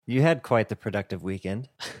You had quite the productive weekend.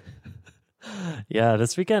 Yeah,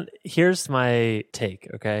 this weekend, here's my take,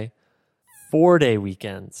 okay? 4-day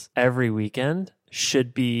weekends every weekend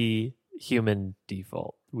should be human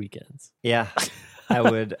default weekends. Yeah, I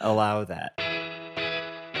would allow that.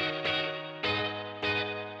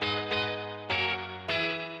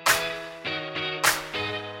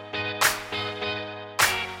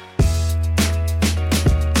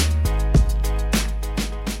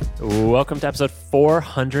 Welcome to episode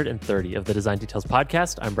 430 of the Design Details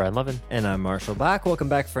Podcast. I'm Brian Lovin. And I'm Marshall Bach. Welcome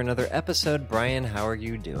back for another episode. Brian, how are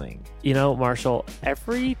you doing? You know, Marshall,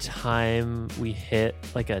 every time we hit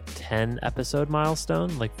like a 10 episode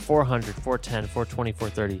milestone, like 400, 410, 420,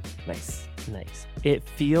 430, nice. It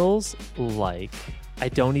feels like I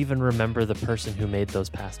don't even remember the person who made those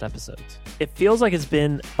past episodes. It feels like it's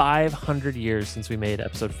been 500 years since we made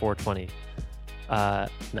episode 420.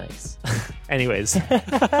 Nice. Anyways,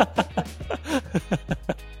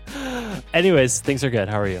 things are good.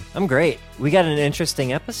 How are you? I'm great. We got an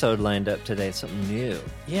interesting episode lined up today, something new.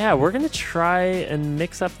 Yeah, we're going to try and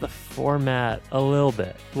mix up the format a little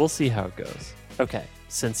bit. We'll see how it goes. Okay,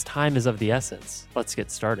 since time is of the essence, let's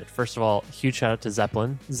get started. First of all, huge shout out to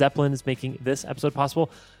Zeppelin. Zeppelin is making this episode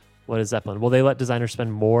possible. What is Zeppelin? Well, they let designers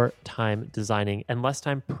spend more time designing and less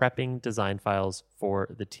time prepping design files for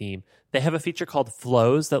the team. They have a feature called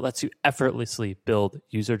Flows that lets you effortlessly build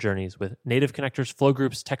user journeys with native connectors, flow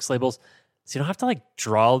groups, text labels. So you don't have to like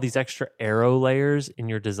draw all these extra arrow layers in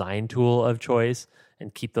your design tool of choice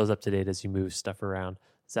and keep those up to date as you move stuff around.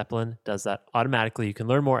 Zeppelin does that automatically. You can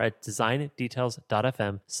learn more at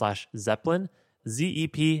designdetails.fm/Zeppelin,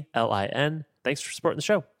 Zeppelin. Thanks for supporting the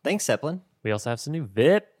show. Thanks, Zeppelin. We also have some new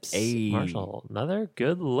VIPs. Hey. Marshall, another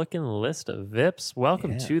good-looking list of VIPs.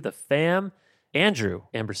 Welcome to the fam. Andrew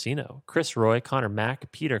Ambrosino, Chris Roy, Connor Mack,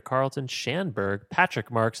 Peter Carlton, Shanberg, Patrick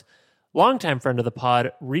Marks, longtime friend of the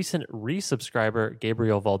pod, recent resubscriber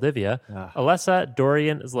Gabriel Valdivia, Alessa,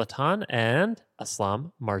 Dorian Zlatan, and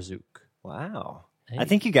Aslam Marzouk. Wow. Hey. I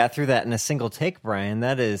think you got through that in a single take, Brian.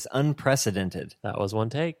 That is unprecedented. That was one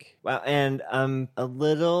take. Wow, and I'm a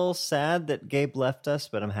little sad that Gabe left us,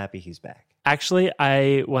 but I'm happy he's back. Actually,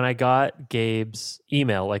 when I got Gabe's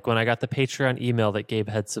email, like when I got the Patreon email that Gabe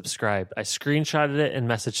had subscribed, I screenshotted it and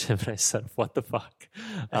messaged him and I said, what the fuck?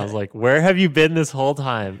 I was like, where have you been this whole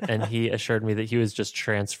time? And he assured me that he was just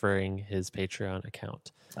transferring his Patreon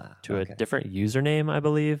account to a different username, I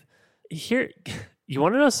believe. Here, you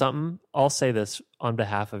want to know something? I'll say this on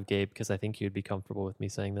behalf of Gabe because I think you'd be comfortable with me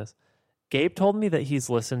saying this. Gabe told me that he's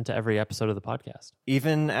listened to every episode of the podcast.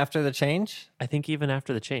 Even after the change? I think even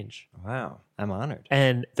after the change. Wow, I'm honored.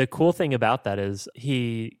 And the cool thing about that is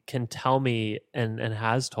he can tell me and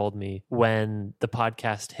has told me when the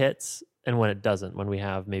podcast hits and when it doesn't, when we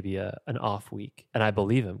have maybe an off week. And I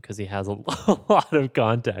believe him because he has a lot of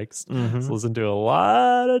context. He's listened to a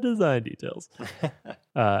lot of design details.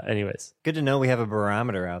 Anyways. Good to know we have a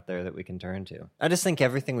barometer out there that we can turn to. I just think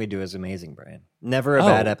everything we do is amazing, Brian. Never a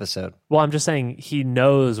bad episode. Well, I'm just saying he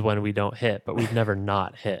knows when we don't hit, but we've never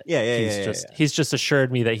not hit. He's just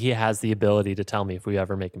assured me that he has the ability to tell me if we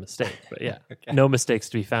ever make a mistake. But yeah, no mistakes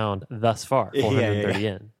to be found thus far. 430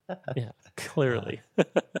 in. Yeah, clearly.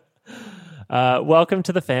 Welcome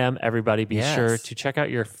to the fam, everybody. Be sure to check out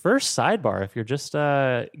your first sidebar if you're just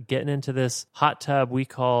getting into this hot tub we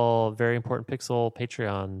call Very Important Pixel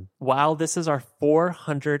Patreon. While this is our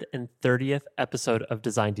 430th episode of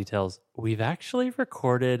Design Details, we've actually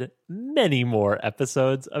recorded many more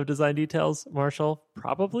episodes of Design Details, Marshall.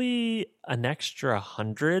 Probably an extra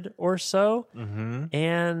 100 or so.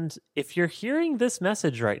 And if you're hearing this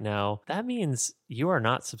message right now, that means you are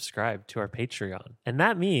not subscribed to our Patreon. And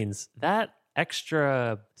that means that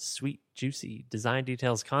extra sweet, juicy Design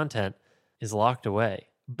Details content is locked away.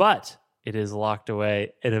 But it is locked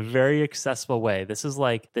away in a very accessible way. This is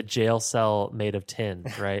like the jail cell made of tin,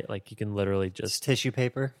 right? Like you can literally just... tissue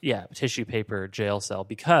paper? Yeah, tissue paper jail cell.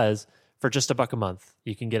 Because for just $1 a month,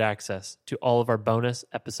 you can get access to all of our bonus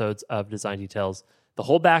episodes of Design Details, the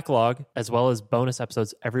whole backlog, as well as bonus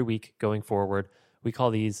episodes every week going forward. We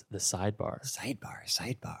call these the sidebar.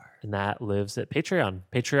 Sidebar. And that lives at Patreon.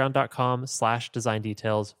 Patreon.com/Design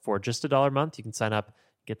Details. For just $1 a month, you can sign up,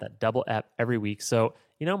 get that double app every week. So,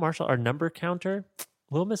 you know, Marshall, our number counter,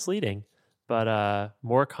 a little misleading, but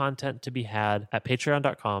more content to be had at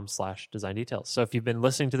patreon.com/Design Details. So if you've been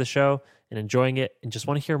listening to the show and enjoying it and just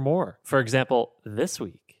want to hear more, for example, this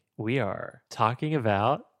week we are talking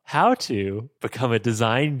about how to become a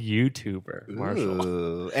design YouTuber, Marshall.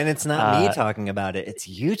 Ooh, and it's not me talking about it. It's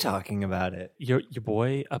you talking about it. Your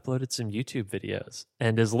boy uploaded some YouTube videos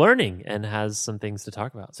and is learning and has some things to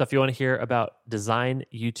talk about. So if you want to hear about design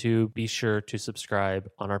YouTube, be sure to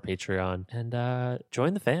subscribe on our Patreon and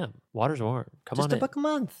join the fam. Water's warm. Come on in. Just $1 a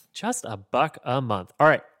month. Just $1 a month. All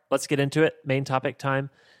right, let's get into it. Main topic time.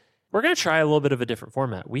 We're going to try a little bit of a different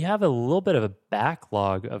format. We have a little bit of a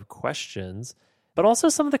backlog of questions, but also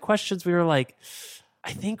some of the questions we were like,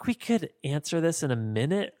 I think we could answer this in a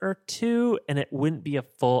minute or two and it wouldn't be a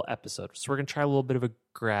full episode. So we're going to try a little bit of a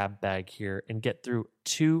grab bag here and get through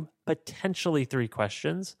 2, potentially 3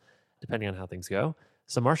 questions, depending on how things go.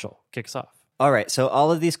 So Marshall, kick us off. All right, so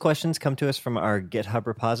all of these questions come to us from our GitHub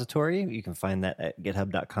repository. You can find that at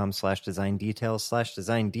github.com/design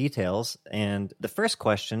details/design-details. And the first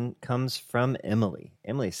question comes from Emily.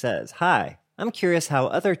 Emily says, "Hi, I'm curious how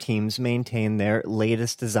other teams maintain their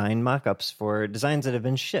latest design mockups for designs that have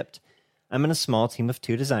been shipped. I'm in a small team of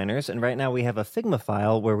 2 designers, and right now we have a Figma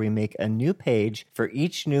file where we make a new page for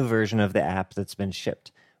each new version of the app that's been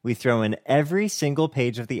shipped. We throw in every single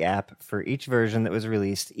page of the app for each version that was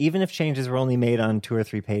released, even if changes were only made on 2 or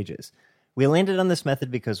 3 pages. We landed on this method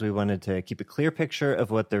because we wanted to keep a clear picture of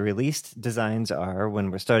what the released designs are when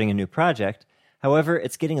we're starting a new project. However,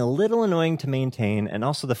 it's getting a little annoying to maintain, and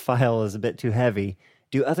also the file is a bit too heavy.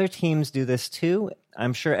 Do other teams do this too?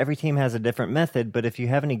 I'm sure every team has a different method, but if you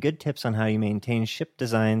have any good tips on how you maintain shipped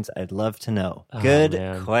designs, I'd love to know."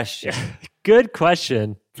 Good question. Good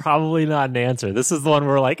question. Probably not an answer. This is the one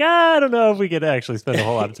where we're like, I don't know if we could actually spend a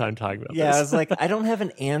whole lot of time talking about this. Yeah, I was like, I don't have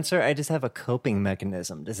an answer. I just have a coping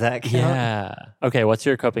mechanism. Does that count? Yeah. Okay, what's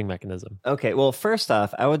your coping mechanism? Okay, well, first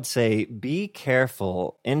off, I would say be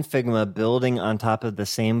careful in Figma building on top of the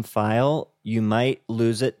same file. You might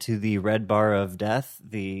lose it to the red bar of death,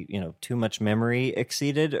 the, too much memory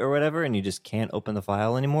exceeded or whatever, and you just can't open the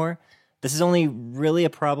file anymore. This is only really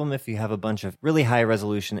a problem if you have a bunch of really high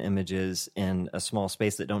resolution images in a small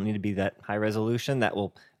space that don't need to be that high resolution. That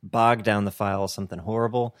will bog down the file something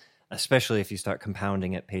horrible, especially if you start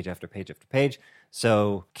compounding it page after page after page.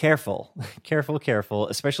 So careful, careful,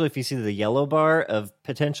 especially if you see the yellow bar of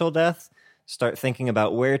potential death. Start thinking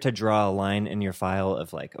about where to draw a line in your file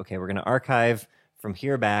of like, okay, we're going to archive from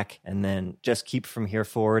here back and then just keep from here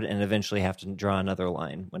forward and eventually have to draw another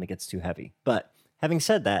line when it gets too heavy. But having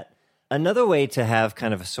said that, another way to have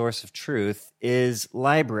kind of a source of truth is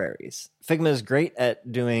libraries. Figma is great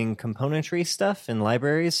at doing componentry stuff in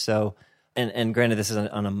libraries. So, and granted, this is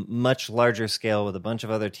on a much larger scale with a bunch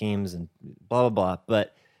of other teams and blah, blah, blah.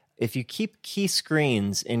 But if you keep key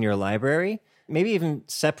screens in your library, maybe even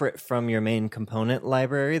separate from your main component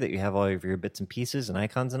library that you have all of your bits and pieces and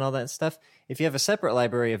icons and all that stuff, if you have a separate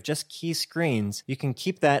library of just key screens, you can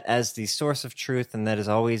keep that as the source of truth, and that is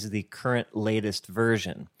always the current latest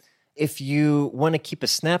version. If you want to keep a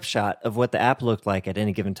snapshot of what the app looked like at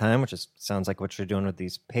any given time, which sounds like what you're doing with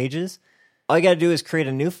these pages, all you got to do is create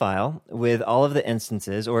a new file with all of the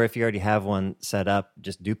instances, or if you already have one set up,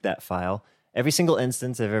 just dupe that file, every single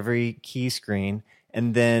instance of every key screen,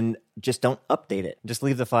 and then just don't update it. Just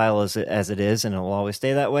leave the file as it is, and it will always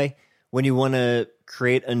stay that way. When you want to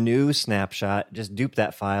create a new snapshot, just dupe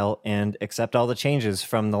that file and accept all the changes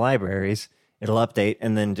from the libraries. It'll update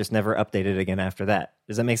and then just never update it again after that.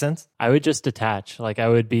 Does that make sense? I would just detach. Like, I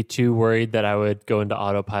would be too worried that I would go into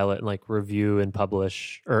autopilot and like review and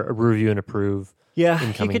publish or review and approve. Yeah,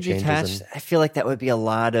 you could detach. I feel like that would be a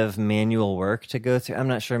lot of manual work to go through. I'm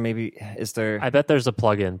not sure. Maybe is there? I bet there's a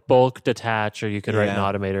plugin, bulk detach, or you could write an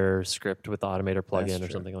Automator script with the Automator plugin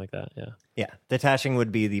or something like that. Yeah. Detaching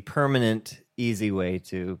would be the permanent, easy way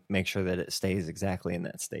to make sure that it stays exactly in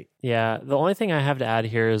that state. Yeah. The only thing I have to add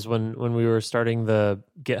here is when we were starting the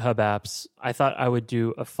GitHub apps, I thought I would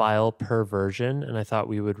do a file per version, and I thought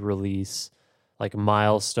we would release like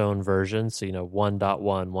milestone versions, so 1.1,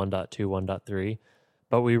 1.2, 1.3.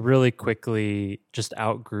 But we really quickly just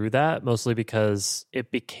outgrew that, mostly because it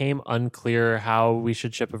became unclear how we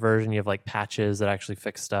should ship a version. You have like patches that actually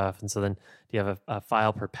fix stuff. And so then do you have a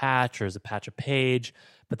file per patch, or is a patch a page?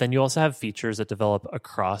 But then you also have features that develop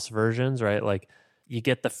across versions, right? Like you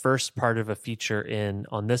get the first part of a feature in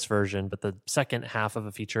on this version, but the second half of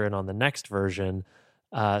a feature in on the next version.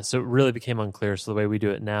 So it really became unclear. So the way we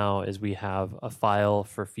do it now is we have a file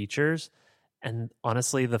for features. And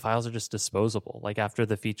honestly, the files are just disposable. Like after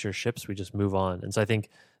the feature ships, we just move on. And so I think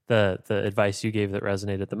the advice you gave that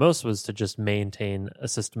resonated the most was to just maintain a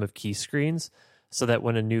system of key screens so that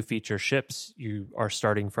when a new feature ships, you are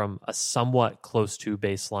starting from a somewhat close to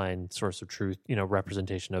baseline source of truth,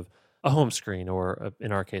 representation of a home screen, or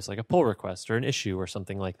in our case, like a pull request or an issue or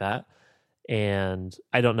something like that. And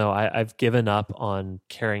I don't know, I've given up on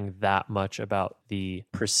caring that much about the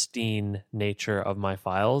pristine nature of my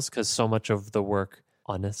files because so much of the work,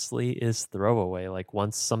 honestly, is throwaway. Like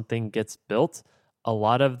once something gets built, a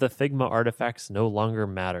lot of the Figma artifacts no longer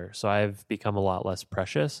matter. So I've become a lot less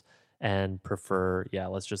precious and prefer,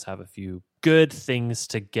 let's just have a few good things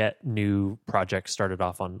to get new projects started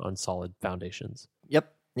off on solid foundations.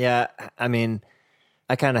 Yep. Yeah. I mean,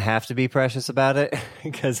 I kind of have to be precious about it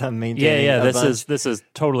because I'm maintaining. This is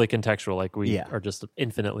totally contextual. Like we are just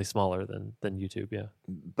infinitely smaller than YouTube. Yeah.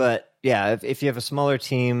 But if you have a smaller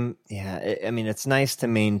team, it's nice to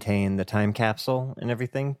maintain the time capsule and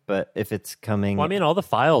everything. But if it's coming, all the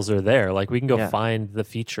files are there. Like we can go find the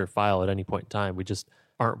feature file at any point in time. We just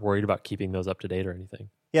aren't worried about keeping those up to date or anything.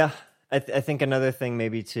 Yeah. I think another thing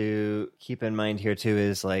maybe to keep in mind here too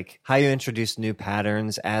is like how you introduce new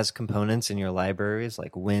patterns as components in your libraries.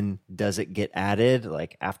 Like when does it get added?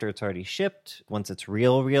 Like after it's already shipped, once it's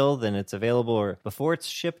real, then it's available, or before it's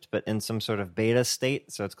shipped, but in some sort of beta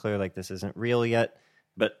state. So it's clear like this isn't real yet.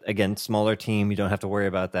 But again, smaller team, you don't have to worry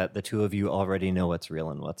about that. The two of you already know what's real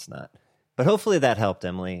and what's not. But hopefully that helped,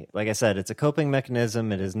 Emily. Like I said, it's a coping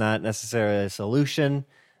mechanism. It is not necessarily a solution.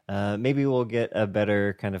 Maybe we'll get a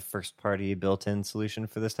better kind of first-party built-in solution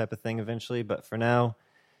for this type of thing eventually. But for now,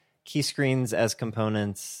 key screens as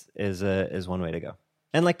components is one way to go.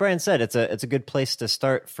 And like Brian said, it's a good place to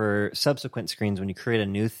start for subsequent screens. When you create a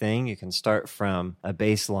new thing, you can start from a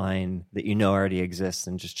baseline that you know already exists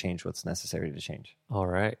and just change what's necessary to change. All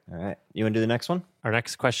right. You want to do the next one? Our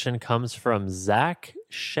next question comes from Zach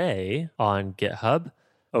Shea on GitHub.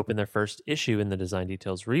 Open their first issue in the Design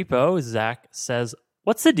Details repo. Zach says,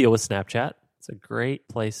 "What's the deal with Snapchat?" It's a great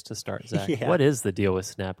place to start, Zach. Yeah. What is the deal with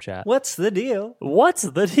Snapchat? What's the deal?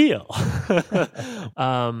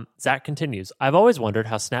 Zach continues, "I've always wondered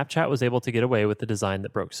how Snapchat was able to get away with the design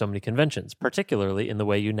that broke so many conventions, particularly in the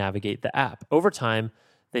way you navigate the app. Over time,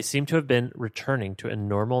 they seem to have been returning to a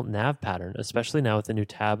normal nav pattern, especially now with the new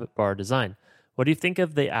tab bar design. What do you think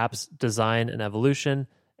of the app's design and evolution?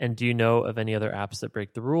 And do you know of any other apps that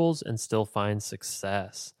break the rules and still find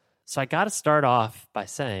success?" So I got to start off by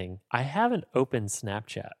saying I haven't opened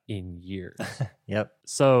Snapchat in years. Yep.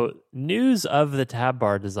 So news of the tab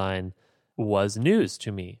bar design was news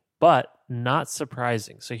to me, but not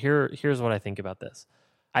surprising. So here's what I think about this.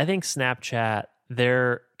 I think Snapchat,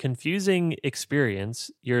 their confusing experience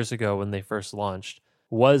years ago when they first launched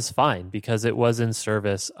was fine because it was in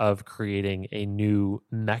service of creating a new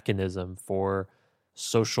mechanism for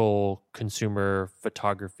social consumer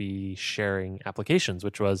photography sharing applications,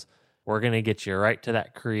 which was, we're going to get you right to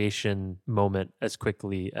that creation moment as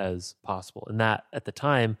quickly as possible. And that at the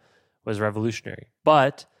time was revolutionary.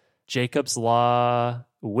 But Jacob's Law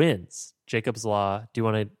wins. Jacob's Law, do you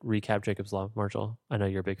want to recap Jacob's Law, Marshall? I know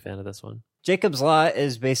you're a big fan of this one. Jacob's Law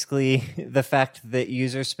is basically the fact that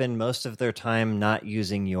users spend most of their time not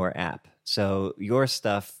using your app. So your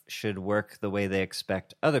stuff should work the way they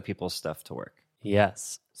expect other people's stuff to work.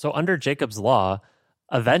 Yes. So under Jacob's Law,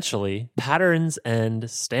 eventually patterns and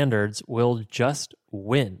standards will just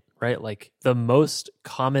win, right? Like the most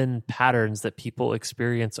common patterns that people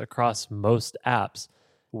experience across most apps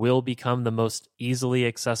will become the most easily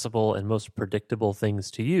accessible and most predictable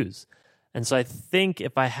things to use. And so I think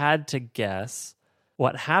if I had to guess,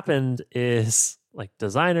 what happened is like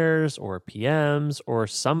designers or PMs or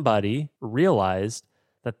somebody realized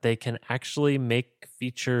that they can actually make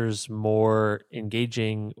features more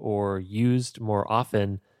engaging or used more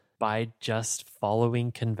often by just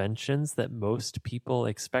following conventions that most people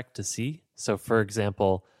expect to see. So for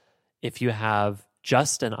example, if you have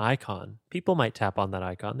just an icon, people might tap on that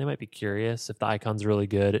icon. They might be curious. If the icon's really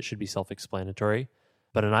good, it should be self-explanatory.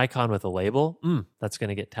 But an icon with a label, that's going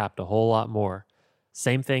to get tapped a whole lot more.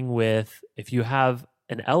 Same thing with if you have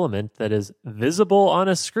an element that is visible on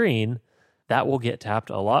a screen, that will get tapped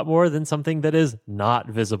a lot more than something that is not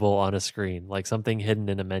visible on a screen, like something hidden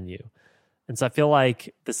in a menu. And so I feel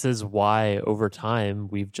like this is why over time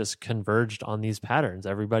we've just converged on these patterns.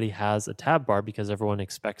 Everybody has a tab bar because everyone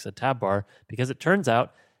expects a tab bar, because it turns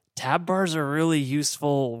out tab bars are really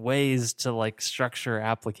useful ways to like structure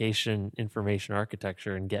application information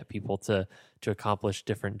architecture and get people to accomplish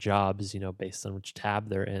different jobs, based on which tab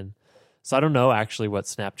they're in. So I don't know actually what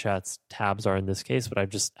Snapchat's tabs are in this case, but I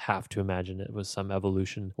just have to imagine it was some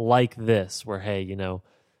evolution like this where, hey,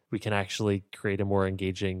 we can actually create a more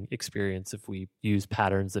engaging experience if we use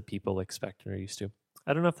patterns that people expect and are used to.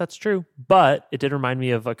 I don't know if that's true, but it did remind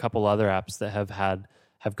me of a couple other apps that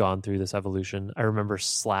have gone through this evolution. I remember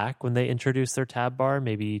Slack when they introduced their tab bar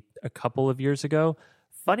maybe a couple of years ago.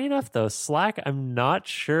 Funny enough, though, Slack, I'm not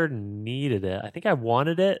sure needed it. I think I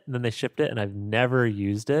wanted it, and then they shipped it, and I've never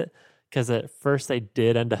used it because at first they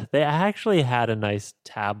actually had a nice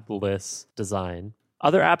tabless design.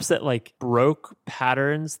 Other apps that like broke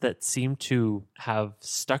patterns that seem to have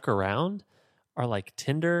stuck around are like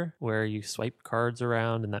Tinder, where you swipe cards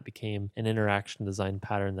around and that became an interaction design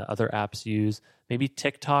pattern that other apps use. Maybe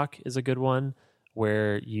TikTok is a good one,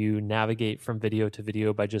 where you navigate from video to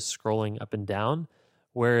video by just scrolling up and down.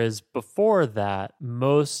 Whereas before that,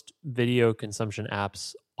 most video consumption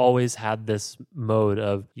apps always had this mode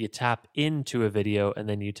of you tap into a video and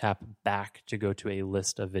then you tap back to go to a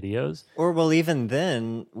list of videos. Or, well, even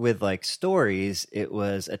then with like stories, it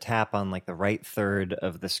was a tap on like the right third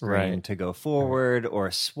of the screen to go forward, or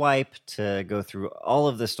a swipe to go through all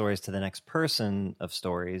of the stories to the next person of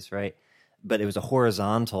stories, right? But it was a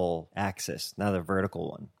horizontal axis, not a vertical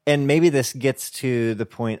one. And maybe this gets to the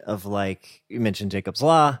point of, like, you mentioned Jacob's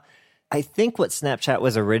Law. I think what Snapchat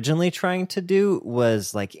was originally trying to do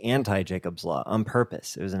was like anti-Jacob's Law on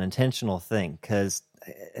purpose. It was an intentional thing, because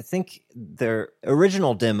I think their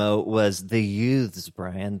original demo was the youths,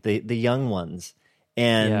 Brian, the young ones.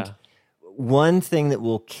 And one thing that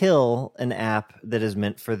will kill an app that is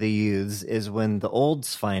meant for the youths is when the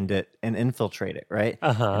olds find it and infiltrate it, right?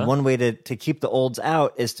 And one way to keep the olds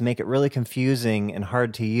out is to make it really confusing and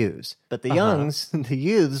hard to use. But the the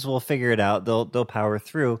youths will figure it out. They'll power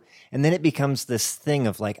through. And then it becomes this thing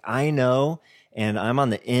of like, I know, and I'm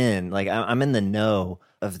on the in, like I'm in the know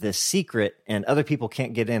of this secret, and other people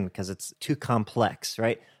can't get in because it's too complex,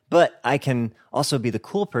 right? But I can also be the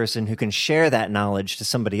cool person who can share that knowledge to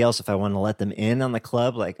somebody else if I want to let them in on the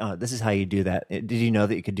club. Like, oh, this is how you do that. Did you know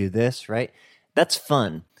that you could do this, right? That's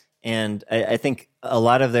fun. And I think a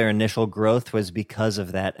lot of their initial growth was because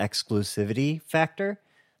of that exclusivity factor.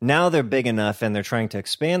 Now they're big enough and they're trying to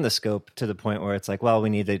expand the scope to the point where it's like, well, we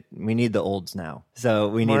need the olds now. So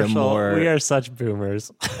we need Marshall, a more... We are such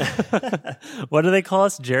boomers. What do they call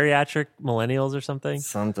us? Geriatric millennials or something?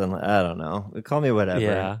 Something, I don't know. Call me whatever.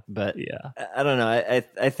 Yeah. But I don't know.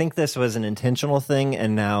 I think this was an intentional thing,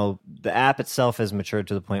 and now the app itself has matured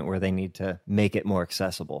to the point where they need to make it more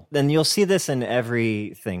accessible. Then you'll see this in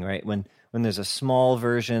everything, right? When there's a small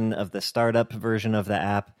version of the startup version of the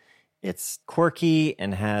app, it's quirky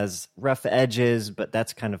and has rough edges, but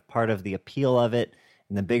that's kind of part of the appeal of it.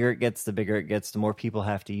 And the bigger it gets, the more people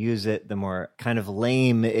have to use it, the more kind of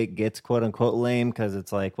lame it gets, quote unquote lame, because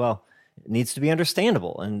it's like, well, it needs to be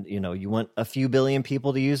understandable. And, you know, you want a few billion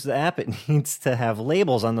people to use the app, it needs to have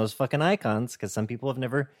labels on those fucking icons, because some people have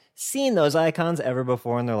never seen those icons ever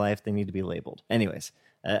before in their life. They need to be labeled. Anyways,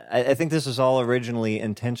 I think this was all originally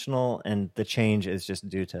intentional, and the change is just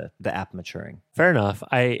due to the app maturing. Fair enough.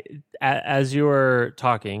 As you were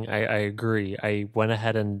talking, I agree. I went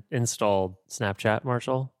ahead and installed Snapchat,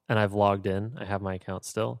 Marshall, and I've logged in. I have my account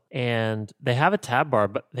still. And they have a tab bar,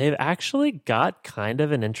 but they've actually got kind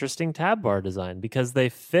of an interesting tab bar design, because they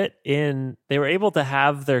fit in. They were able to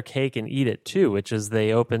have their cake and eat it too, which is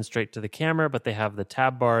they open straight to the camera, but they have the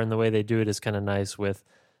tab bar, and the way they do it is kind of nice with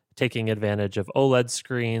taking advantage of OLED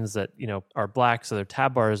screens that, you know, are black, so their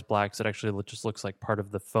tab bar is black, so it actually just looks like part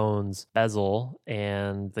of the phone's bezel,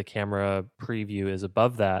 and the camera preview is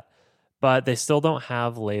above that. But they still don't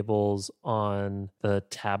have labels on the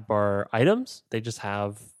tab bar items. They just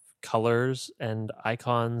have colors and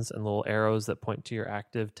icons and little arrows that point to your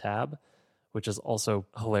active tab, which is also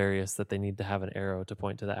hilarious that they need to have an arrow to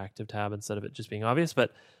point to the active tab instead of it just being obvious.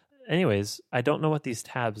 But anyways, I don't know what these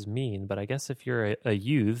tabs mean, but I guess if you're a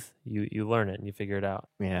youth, you learn it and you figure it out.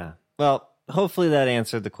 Yeah. Well, hopefully that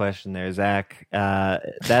answered the question there, Zach.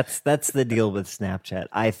 That's the deal with Snapchat,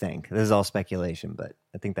 I think. This is all speculation, but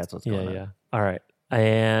I think that's what's going on. Yeah. All right.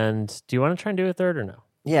 And do you want to try and do a third or no?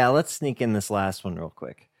 Yeah, let's sneak in this last one real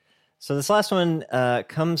quick. So this last one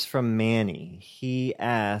comes from Manny. He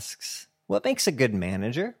asks, what makes a good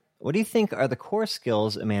manager? What do you think are the core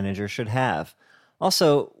skills a manager should have?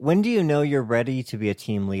 Also, when do you know you're ready to be a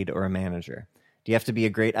team lead or a manager? Do you have to be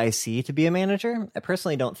a great IC to be a manager? I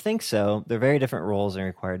personally don't think so. They're very different roles and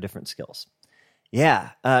require different skills.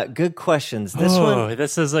 Yeah, good questions.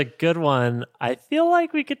 This is a good one. I feel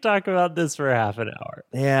like we could talk about this for half an hour.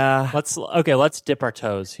 Yeah. Let's dip our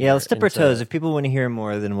toes here. Yeah, let's dip our toes. If people want to hear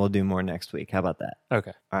more, then we'll do more next week. How about that?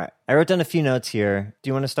 Okay. All right. I wrote down a few notes here. Do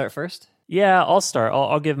you want to start first? Yeah, I'll start.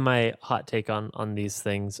 I'll give my hot take on these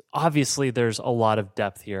things. Obviously, there's a lot of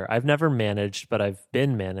depth here. I've never managed, but I've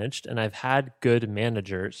been managed, and I've had good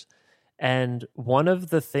managers. And one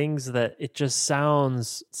of the things that it just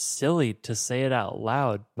sounds silly to say it out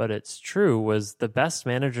loud, but it's true, was the best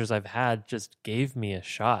managers I've had just gave me a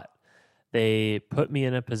shot. They put me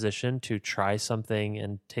in a position to try something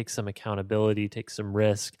and take some accountability, take some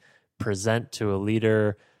risk, present to a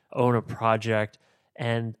leader, own a project.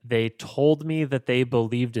 And they told me that they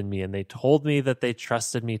believed in me, and they told me that they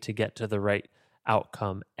trusted me to get to the right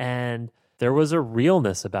outcome. And there was a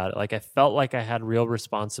realness about it. Like I felt like I had real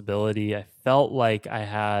responsibility. I felt like I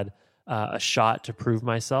had a shot to prove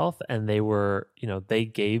myself, and they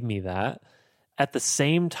gave me that. At the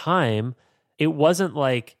same time, it wasn't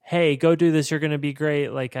like, hey, go do this, you're going to be great,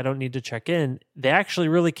 like I don't need to check in. They actually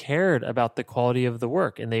really cared about the quality of the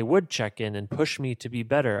work, and they would check in and push me to be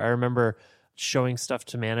better. I remember showing stuff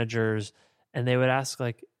to managers, and they would ask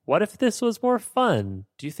like, what if this was more fun?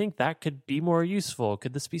 Do you think that could be more useful?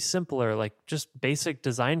 Could this be simpler? Like just basic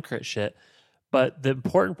design crit shit. But the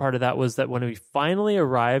important part of that was that when we finally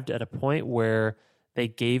arrived at a point where they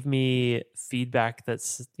gave me feedback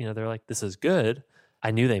that's, they're like, this is good,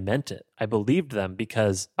 I knew they meant it. I believed them,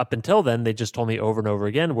 because up until then, they just told me over and over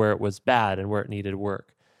again where it was bad and where it needed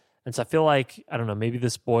work. And so I feel like, I don't know, maybe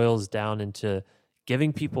this boils down into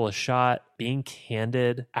giving people a shot, being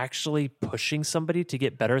candid, actually pushing somebody to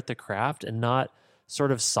get better at the craft, and not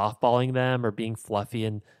sort of softballing them or being fluffy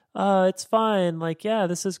and, it's fine. Like, yeah,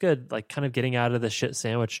 this is good. Like kind of getting out of the shit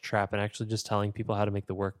sandwich trap and actually just telling people how to make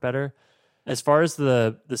the work better. As far as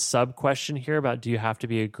the sub question here about, do you have to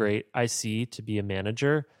be a great IC to be a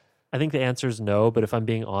manager? I think the answer is no, but if I'm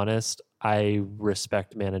being honest, I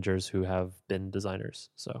respect managers who have been designers.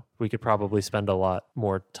 So we could probably spend a lot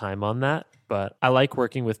more time on that, but I like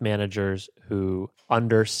working with managers who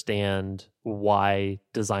understand why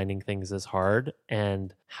designing things is hard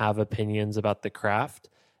and have opinions about the craft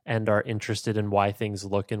and are interested in why things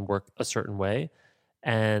look and work a certain way.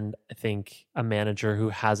 And I think a manager who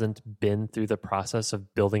hasn't been through the process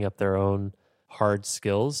of building up their own hard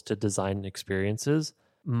skills to design experiences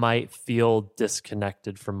might feel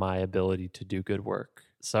disconnected from my ability to do good work.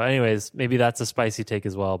 So anyways, maybe that's a spicy take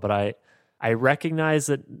as well, but I recognize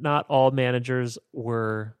that not all managers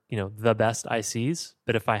were, the best ICs,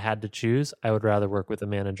 but if I had to choose, I would rather work with a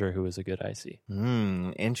manager who was a good IC.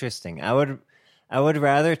 Interesting. I would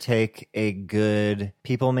rather take a good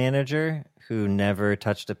people manager who never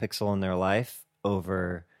touched a pixel in their life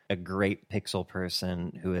over a great pixel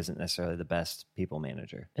person who isn't necessarily the best people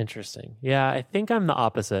manager. Interesting. Yeah, I think I'm the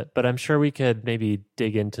opposite, but I'm sure we could maybe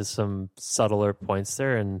dig into some subtler points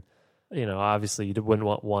there. And, obviously you wouldn't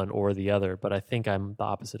want one or the other, but I think I'm the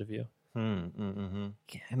opposite of you.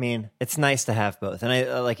 I mean, it's nice to have both. And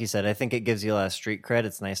I, like you said, I think it gives you a lot of street cred.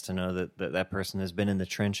 It's nice to know that person has been in the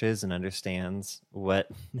trenches and understands what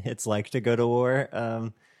it's like to go to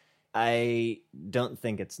war. I don't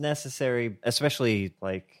think it's necessary, especially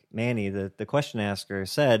like Manny, the question asker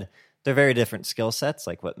said, they're very different skill sets,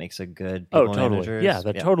 like what makes a good people manager. Yeah,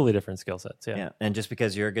 they're totally different skill sets. Yeah. And just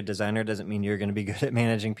because you're a good designer doesn't mean you're going to be good at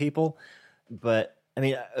managing people. But I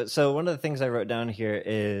mean, so one of the things I wrote down here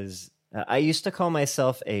is I used to call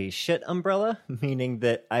myself a shit umbrella, meaning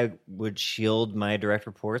that I would shield my direct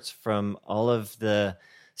reports from all of the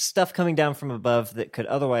stuff coming down from above that could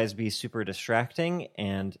otherwise be super distracting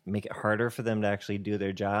and make it harder for them to actually do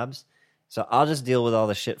their jobs. So I'll just deal with all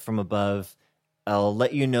the shit from above. I'll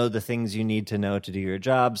let you know the things you need to know to do your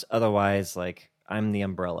jobs. Otherwise, like, I'm the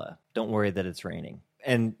umbrella. Don't worry that it's raining.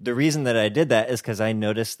 And the reason that I did that is because I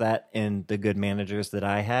noticed that in the good managers that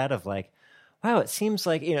I had of like, wow, it seems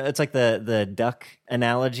like, it's like the duck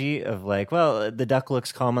analogy of like, well, the duck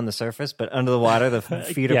looks calm on the surface, but under the water, the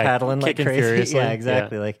feet are paddling like crazy. Furiously. Yeah,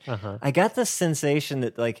 exactly. Yeah. Like, I got this sensation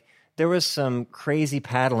that like there was some crazy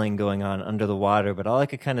paddling going on under the water, but all I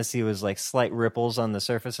could kind of see was like slight ripples on the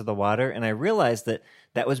surface of the water. And I realized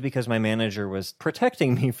that was because my manager was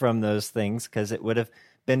protecting me from those things, because it would have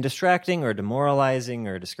been distracting or demoralizing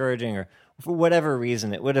or discouraging, or for whatever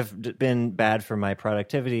reason, it would have been bad for my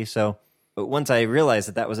productivity. So but once I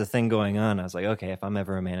realized that was a thing going on, I was like, okay, if I'm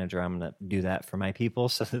ever a manager, I'm going to do that for my people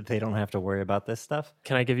so that they don't have to worry about this stuff.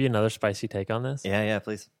 Can I give you another spicy take on this? Yeah,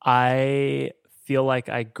 please. I feel like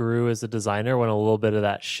I grew as a designer when a little bit of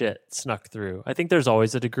that shit snuck through. I think there's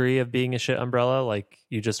always a degree of being a shit umbrella. Like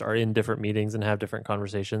you just are in different meetings and have different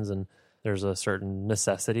conversations, and there's a certain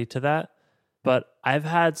necessity to that. But I've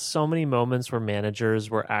had so many moments where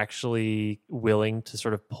managers were actually willing to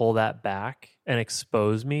sort of pull that back and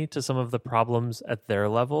expose me to some of the problems at their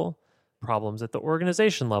level, problems at the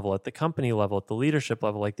organization level, at the company level, at the leadership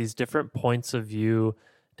level, like these different points of view,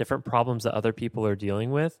 different problems that other people are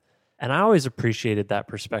dealing with. And I always appreciated that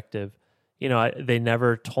perspective. They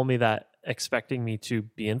never told me that expecting me to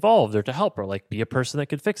be involved or to help or like be a person that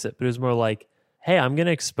could fix it. But it was more like, hey, I'm going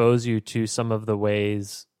to expose you to some of the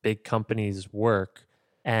ways big companies work.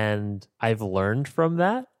 And I've learned from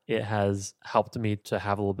that. it has helped me to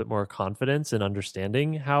have a little bit more confidence in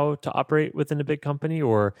understanding how to operate within a big company,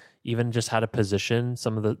 or even just how to position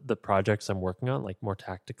some of the projects I'm working on, like more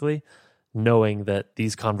tactically, knowing that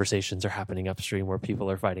these conversations are happening upstream where people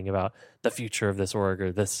are fighting about the future of this org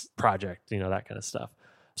or this project, that kind of stuff.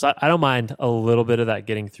 So I don't mind a little bit of that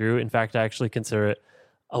getting through. In fact, I actually consider it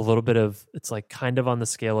a little bit of, it's like kind of on the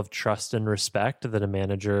scale of trust and respect that a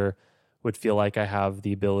manager would feel like I have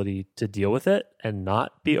the ability to deal with it and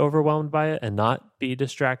not be overwhelmed by it and not be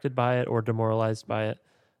distracted by it or demoralized by it.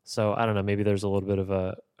 So I don't know, maybe there's a little bit of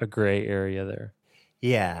a gray area there.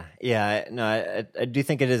 Yeah. No, I do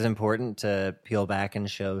think it is important to peel back and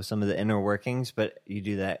show some of the inner workings, but you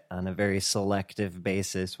do that on a very selective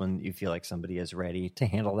basis when you feel like somebody is ready to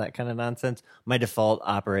handle that kind of nonsense. My default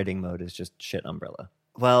operating mode is just shit umbrella.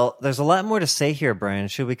 Well, there's a lot more to say here, Brian.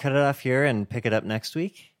 Should we cut it off here and pick it up next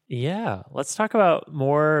week? Yeah, let's talk about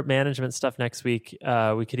more management stuff next week.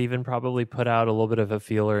 We could even probably put out a little bit of a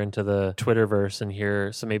feeler into the Twitterverse and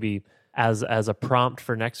here. So maybe as a prompt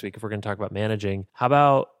for next week, if we're going to talk about managing, how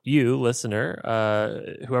about you,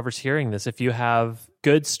 listener, whoever's hearing this, if you have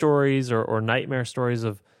good stories or nightmare stories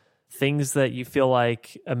of things that you feel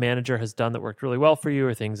like a manager has done that worked really well for you,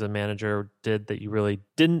 or things a manager did that you really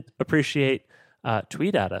didn't appreciate,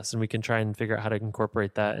 tweet at us and we can try and figure out how to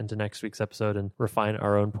incorporate that into next week's episode and refine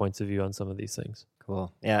our own points of view on some of these things.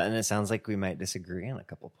 Cool. Yeah, and it sounds like we might disagree on a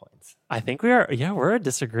couple points. I think we are. Yeah, we're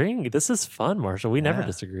disagreeing. This is fun, Marshall. We never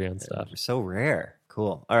disagree on stuff. So rare.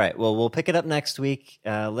 Cool. All right. Well, we'll pick it up next week.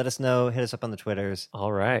 Let us know. Hit us up on the Twitters.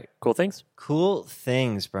 All right. Cool things? Cool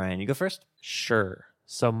things, Brian. You go first? Sure.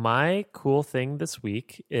 So my cool thing this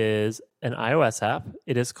week is an iOS app.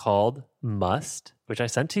 It is called Must, which I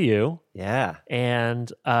sent to you. Yeah.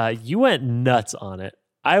 And you went nuts on it.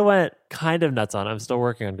 I went kind of nuts on it. I'm still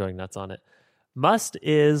working on going nuts on it. Must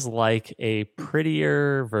is like a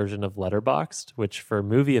prettier version of Letterboxd, which for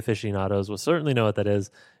movie aficionados will certainly know what that is.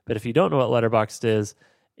 But if you don't know what Letterboxd is,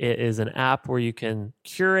 it is an app where you can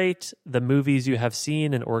curate the movies you have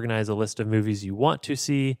seen and organize a list of movies you want to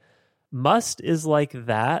see. Must is like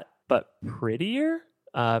that, but prettier.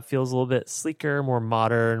 Feels a little bit sleeker, more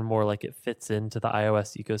modern, more like it fits into the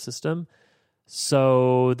iOS ecosystem.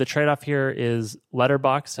 So the trade-off here is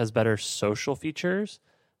Letterboxd has better social features.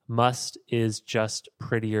 Must is just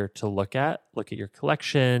prettier to look at. Look at your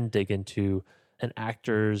collection, dig into an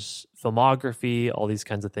actor's filmography, all these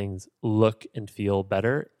kinds of things look and feel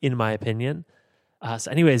better, in my opinion.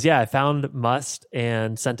 So anyways, I found Must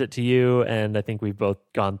and sent it to you, and I think we've both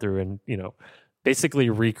gone through and, basically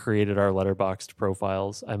recreated our Letterboxd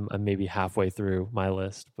profiles. I'm maybe halfway through my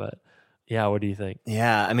list, but yeah, what do you think?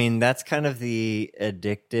 Yeah, I mean, that's kind of the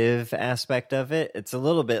addictive aspect of it. It's a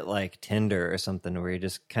little bit like Tinder or something where you're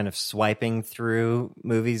just kind of swiping through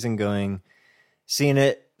movies and going, seen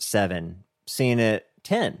it, 7, seen it,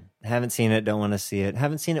 10, haven't seen it, don't want to see it,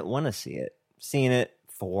 haven't seen it, want to see it, seen it,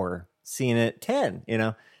 4, seen it, 10,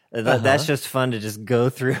 That's just fun to just go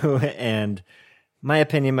through and my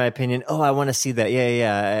opinion. Oh, I want to see that.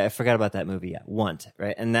 Yeah. I forgot about that movie. Yeah, want,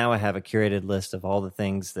 right? And now I have a curated list of all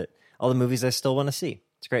the movies I still want to see.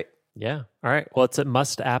 It's great. Yeah. All right. Well, it's at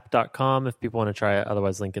mustapp.com if people want to try it.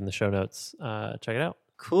 Otherwise, link in the show notes. Check it out.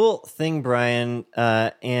 Cool thing, Brian.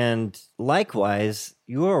 And likewise,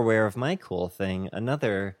 you are aware of my cool thing,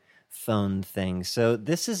 another phone thing. So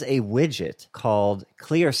this is a widget called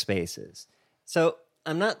Clear Spaces. So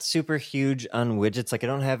I'm not super huge on widgets. Like I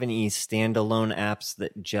don't have any standalone apps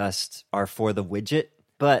that just are for the widget,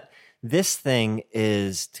 but this thing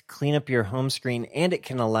is to clean up your home screen, and it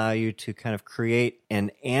can allow you to kind of create an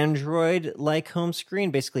Android-like home screen,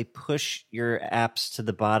 basically push your apps to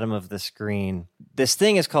the bottom of the screen. This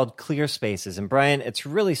thing is called Clear Spaces, and Brian, it's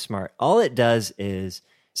really smart. All it does is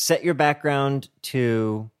set your background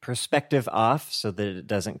to perspective off so that it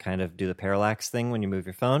doesn't kind of do the parallax thing when you move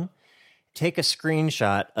your phone. Take a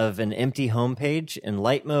screenshot of an empty homepage in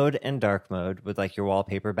light mode and dark mode with like your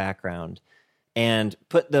wallpaper background and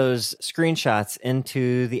put those screenshots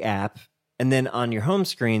into the app. And then on your home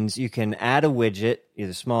screens, you can add a widget,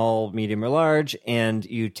 either small, medium, or large, and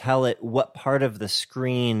you tell it what part of the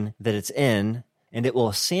screen that it's in, and it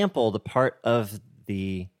will sample the part of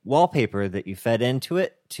the wallpaper that you fed into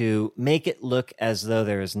it to make it look as though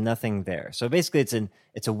there is nothing there. So basically it's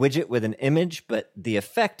a widget with an image, but the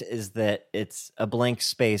effect is that it's a blank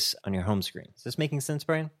space on your home screen. Is this making sense,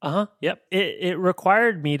 Brian? Yep. It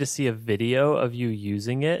required me to see a video of you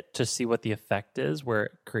using it to see what the effect is where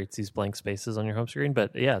it creates these blank spaces on your home screen.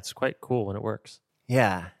 But yeah, it's quite cool when it works.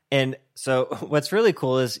 Yeah. And so what's really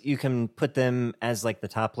cool is you can put them as like the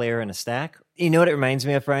top layer in a stack. You know what it reminds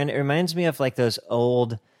me of, Brian? It reminds me of like those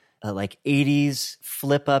old like 80s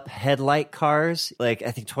flip up headlight cars. Like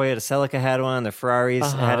I think Toyota Celica had one, the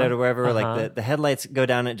Ferraris had it or whatever. Like the headlights go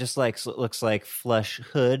down, it just like looks like flush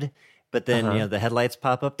hood. But then, the headlights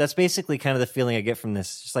pop up. That's basically kind of the feeling I get from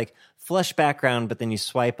this. Just like flush background, but then you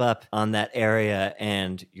swipe up on that area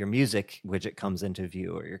and your music widget comes into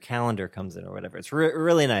view or your calendar comes in or whatever. It's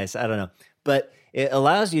really nice. I don't know. But it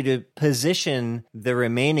allows you to position the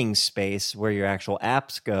remaining space where your actual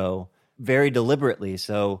apps go very deliberately.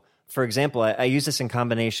 So, for example, I use this in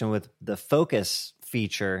combination with the focus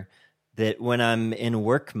feature that when I'm in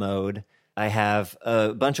work mode, I have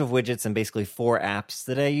a bunch of widgets and basically 4 apps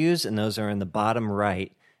that I use, and those are in the bottom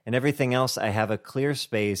right. And everything else, I have a clear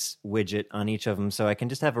space widget on each of them, so I can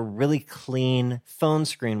just have a really clean phone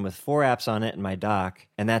screen with 4 apps on it in my dock,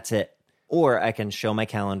 and that's it. Or I can show my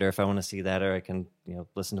calendar if I want to see that, or I can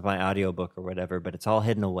listen to my audiobook or whatever, but it's all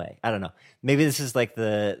hidden away. I don't know. Maybe this is like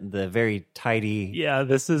the very tidy... Yeah,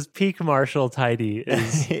 this is peak Marshall tidy.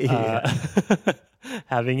 Is,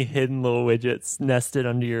 having hidden little widgets nested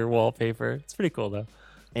under your wallpaper. It's pretty cool, though.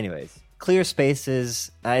 Anyways, clear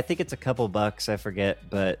spaces. I think it's a couple bucks, I forget,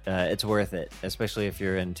 but it's worth it, especially if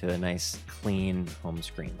you're into a nice, clean home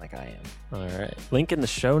screen like I am. All right. Link in the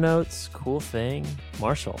show notes. Cool thing.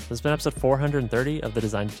 Marshall, this has been episode 430 of the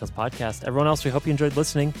Design Details Podcast. Everyone else, we hope you enjoyed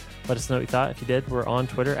listening. Let us know what you thought. If you did, we're on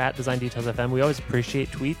Twitter at Design Details FM. We always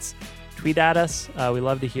appreciate tweets. Tweet at us. We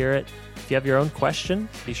love to hear it. If you have your own question,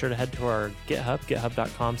 be sure to head to our GitHub,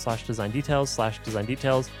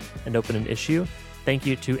 github.com/designdetails, and open an issue. Thank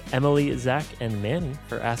you to Emily, Zach, and Manny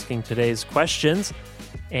for asking today's questions.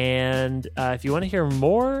 And if you want to hear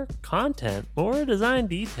more content, more design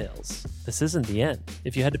details, this isn't the end.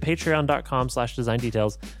 If you head to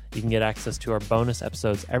patreon.com/designdetails, you can get access to our bonus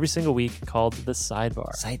episodes every single week called The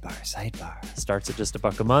Sidebar. Sidebar. Starts at just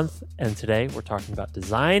 $1 a month. And today we're talking about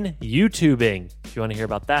design YouTubing. If you want to hear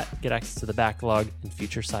about that, get access to the backlog and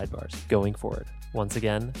future sidebars going forward. Once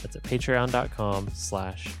again, that's at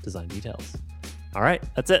patreon.com/designdetails. All right,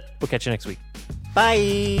 that's it. We'll catch you next week.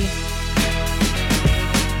 Bye.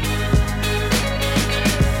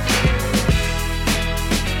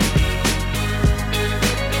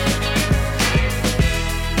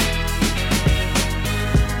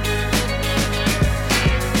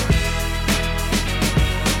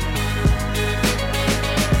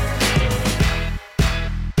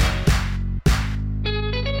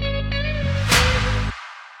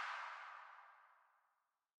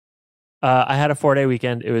 I had a 4-day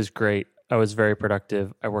weekend. It was great. I was very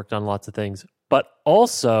productive. I worked on lots of things, but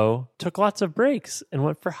also took lots of breaks and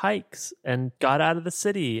went for hikes and got out of the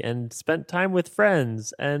city and spent time with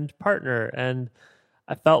friends and partner. And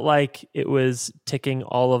I felt like it was ticking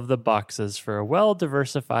all of the boxes for a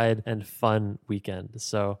well-diversified and fun weekend.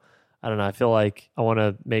 So I don't know. I feel like I want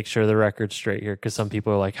to make sure the record's straight here because some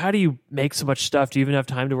people are like, how do you make so much stuff? Do you even have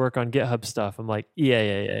time to work on GitHub stuff? I'm like,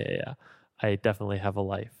 yeah. I definitely have a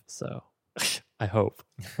life. So I hope.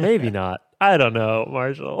 Maybe not. I don't know,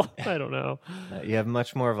 Marshall. I don't know. You have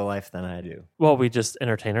much more of a life than I do. Well, we just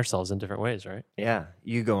entertain ourselves in different ways, right? Yeah.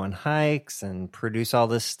 You go on hikes and produce all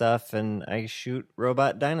this stuff, and I shoot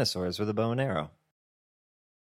robot dinosaurs with a bow and arrow.